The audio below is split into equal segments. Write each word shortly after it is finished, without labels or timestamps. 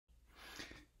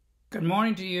Good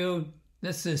morning to you.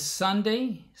 This is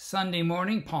Sunday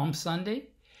morning, Palm Sunday,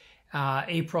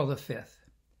 April the 5th.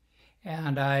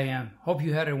 And I hope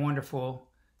you had a wonderful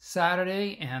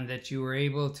Saturday and that you were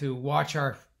able to watch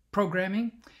our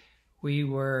programming. We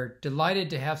were delighted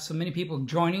to have so many people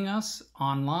joining us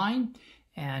online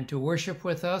and to worship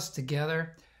with us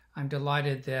together. I'm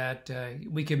delighted that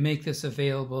we could make this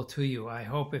available to you. I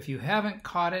hope if you haven't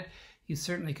caught it, you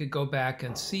certainly could go back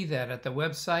and see that at the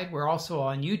website. We're also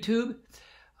on YouTube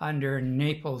under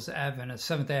Naples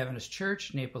Seventh Adventist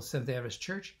Church, Naples Seventh Adventist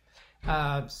Church.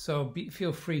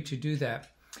 Feel free to do that.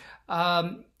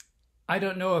 I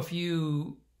don't know if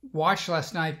you watched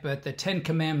last night, but the Ten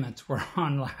Commandments were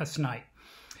on last night.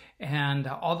 And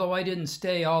although I didn't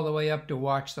stay all the way up to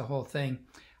watch the whole thing,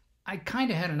 I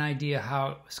kind of had an idea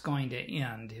how it was going to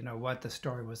end, what the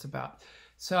story was about.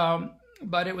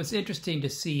 But it was interesting to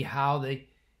see how the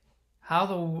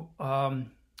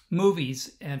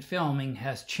movies and filming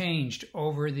has changed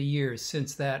over the years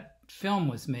since that film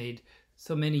was made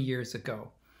so many years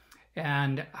ago,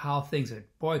 and how things are.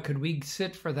 Boy, could we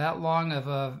sit for that long of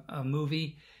a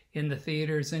movie in the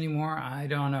theaters anymore? I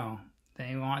don't know.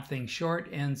 They want things short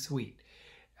and sweet.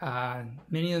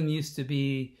 Many of them used to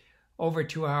be over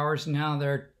 2 hours. Now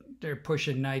they're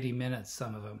pushing 90 minutes,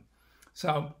 some of them.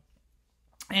 So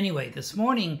anyway, this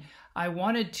morning I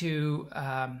wanted to,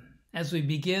 as we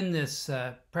begin this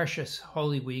precious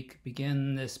Holy Week,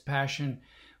 begin this Passion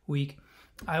Week,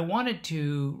 I wanted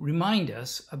to remind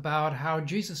us about how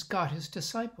Jesus got his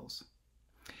disciples.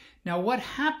 Now, what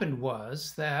happened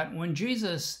was that when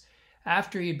Jesus,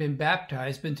 after he'd been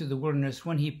baptized, been through the wilderness,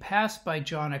 when he passed by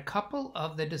John, a couple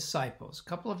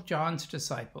of John's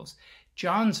disciples,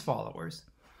 John's followers,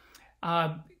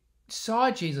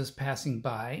 saw Jesus passing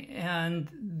by, and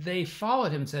they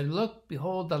followed him and said, "Look,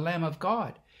 behold the Lamb of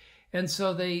God." And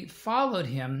so they followed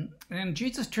him, and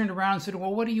Jesus turned around and said,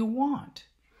 "Well, what do you want?"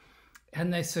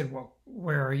 And they said, "Well,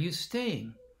 where are you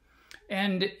staying?"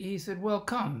 And he said, "Well,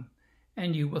 come,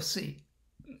 and you will see."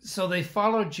 So they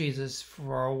followed Jesus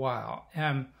for a while,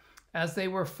 and as they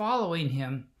were following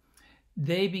him,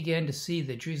 they began to see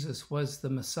that Jesus was the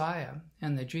Messiah,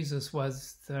 and that Jesus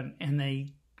was and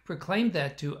they proclaimed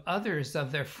that to others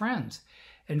of their friends,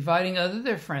 inviting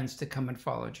their friends to come and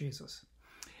follow Jesus.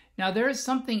 Now, there is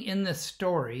something in this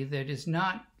story that is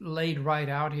not laid right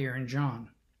out here in John.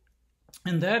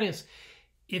 And that is,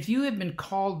 if you had been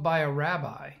called by a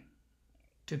rabbi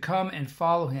to come and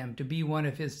follow him, to be one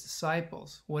of his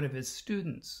disciples, one of his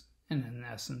students, in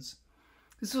essence,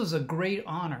 this was a great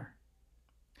honor.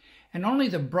 And only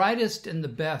the brightest and the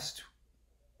best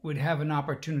would have an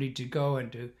opportunity to go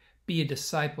and to be a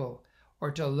disciple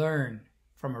or to learn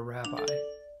from a rabbi.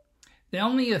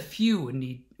 Only a few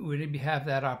would have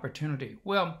that opportunity.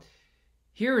 Well,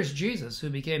 here is Jesus, who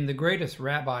became the greatest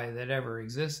rabbi that ever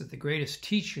existed, the greatest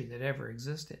teacher that ever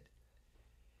existed.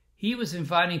 He was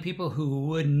inviting people who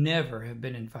would never have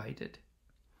been invited,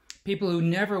 people who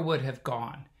never would have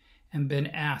gone and been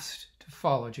asked to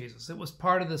follow Jesus. It was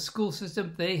part of the school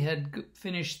system. They had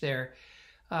finished their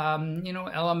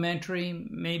elementary,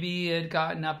 maybe had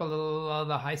gotten up a little,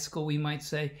 the high school, we might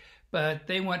say, but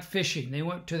they went fishing. They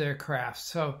went to their crafts.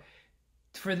 So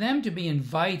for them to be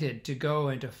invited to go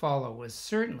and to follow was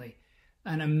certainly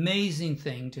an amazing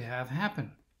thing to have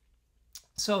happen.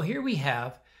 So here we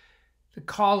have the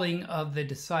calling of the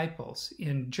disciples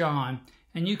in John,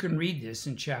 and you can read this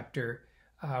in chapter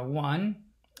 1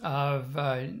 of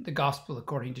the Gospel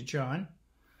according to John.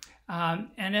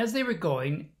 And as they were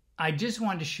going, I just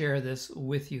wanted to share this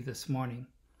with you this morning.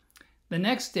 The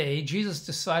next day, Jesus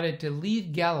decided to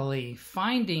leave Galilee,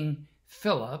 finding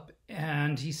Philip,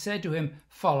 and he said to him,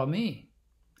 "Follow me."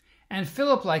 And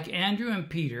Philip, like Andrew and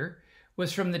Peter,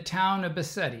 was from the town of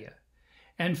Bethsaida.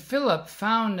 And Philip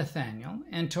found Nathanael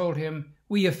and told him,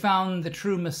 "We have found the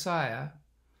true Messiah.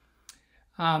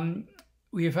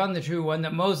 We have found the true one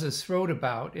that Moses wrote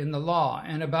about in the law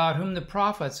and about whom the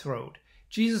prophets wrote,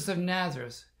 Jesus of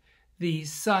Nazareth, the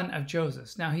son of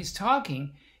Joseph." Now he's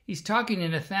talking to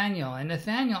Nathanael, and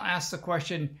Nathanael asks the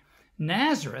question,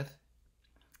 "Nazareth?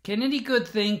 Can any good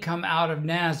thing come out of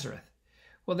Nazareth?"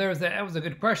 Well, that was a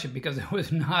good question, because it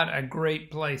was not a great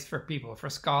place for people,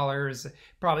 for scholars.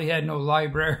 Probably had no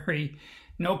library,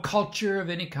 no culture of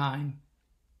any kind,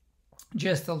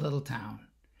 just a little town.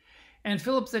 And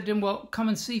Philip said to him, "Well, come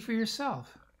and see for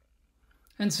yourself."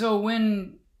 And so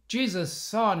when Jesus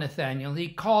saw Nathanael, he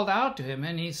called out to him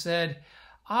and he said,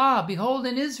 "Ah, behold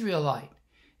an Israelite,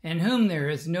 in whom there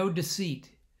is no deceit."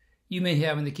 You may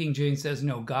have, in the King James says,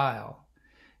 no guile.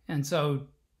 And so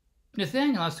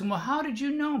Nathanael asked him, "Well, how did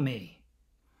you know me?"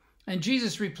 And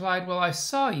Jesus replied, "Well, I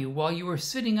saw you while you were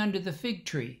sitting under the fig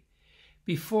tree,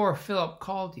 before Philip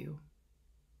called you."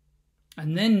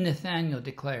 And then Nathanael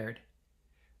declared,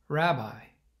 "Rabbi,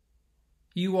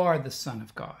 you are the Son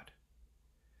of God.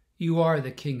 You are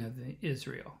the King of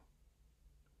Israel."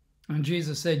 And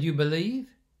Jesus said, "You believe?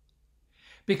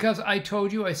 Because I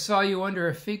told you I saw you under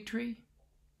a fig tree?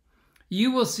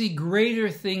 You will see greater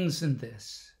things than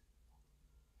this."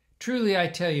 "Truly I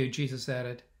tell you," Jesus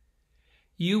added,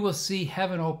 "you will see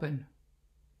heaven open,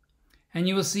 and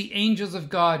you will see angels of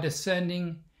God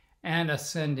descending and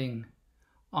ascending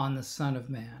on the Son of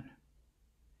Man."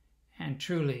 And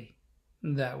truly,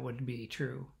 that would be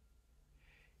true.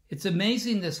 It's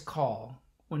amazing, this call.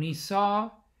 When he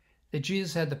saw that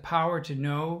Jesus had the power to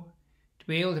know, to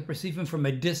be able to perceive him from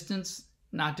a distance,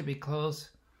 not to be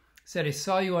close, said, "I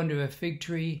saw you under a fig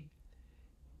tree."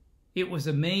 It was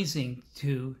amazing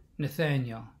to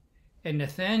Nathanael. And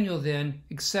Nathanael then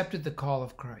accepted the call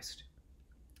of Christ.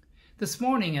 This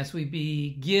morning, as we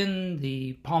begin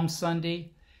the Palm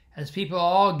Sunday, as people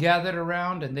all gathered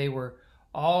around and they were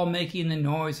all making the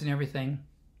noise and everything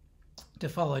to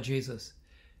follow Jesus,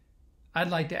 I'd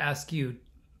like to ask you,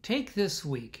 take this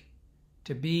week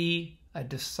to be a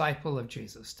disciple of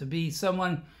Jesus, to be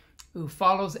someone who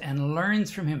follows and learns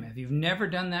from him. If you've never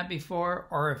done that before,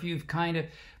 or if you've kind of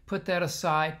put that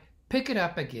aside, pick it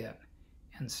up again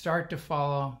and start to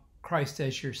follow Christ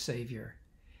as your Savior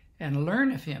and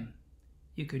learn of him.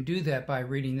 You can do that by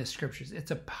reading the scriptures.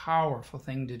 It's a powerful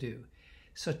thing to do.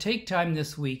 So take time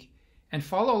this week and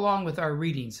follow along with our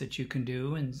readings that you can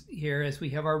do. And here, as we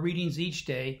have our readings each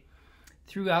day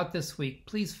throughout this week,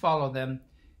 please follow them.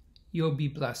 You'll be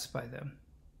blessed by them.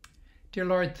 Dear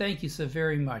Lord, thank you so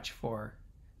very much for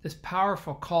this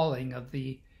powerful calling of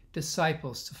the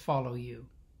disciples to follow you.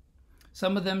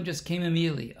 Some of them just came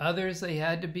immediately. Others, they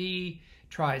had to be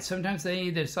tried. Sometimes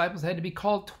the disciples had to be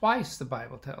called twice, the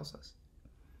Bible tells us.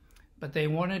 But they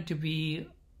wanted to be,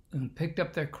 and picked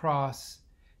up their cross,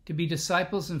 to be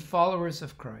disciples and followers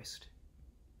of Christ.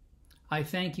 I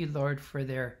thank you, Lord, for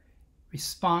their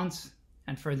response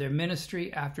and for their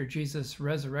ministry after Jesus'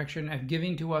 resurrection of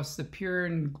giving to us the pure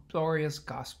and glorious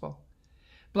gospel.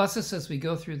 Bless us as we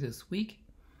go through this week.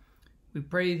 We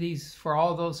pray these for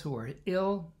all those who are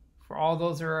ill, for all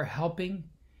those who are helping.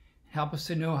 Help us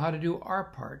to know how to do our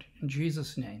part. In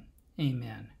Jesus' name,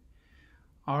 amen.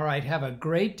 All right, have a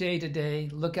great day today.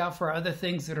 Look out for other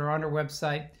things that are on our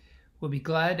website. We'll be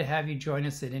glad to have you join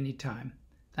us at any time.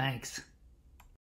 Thanks.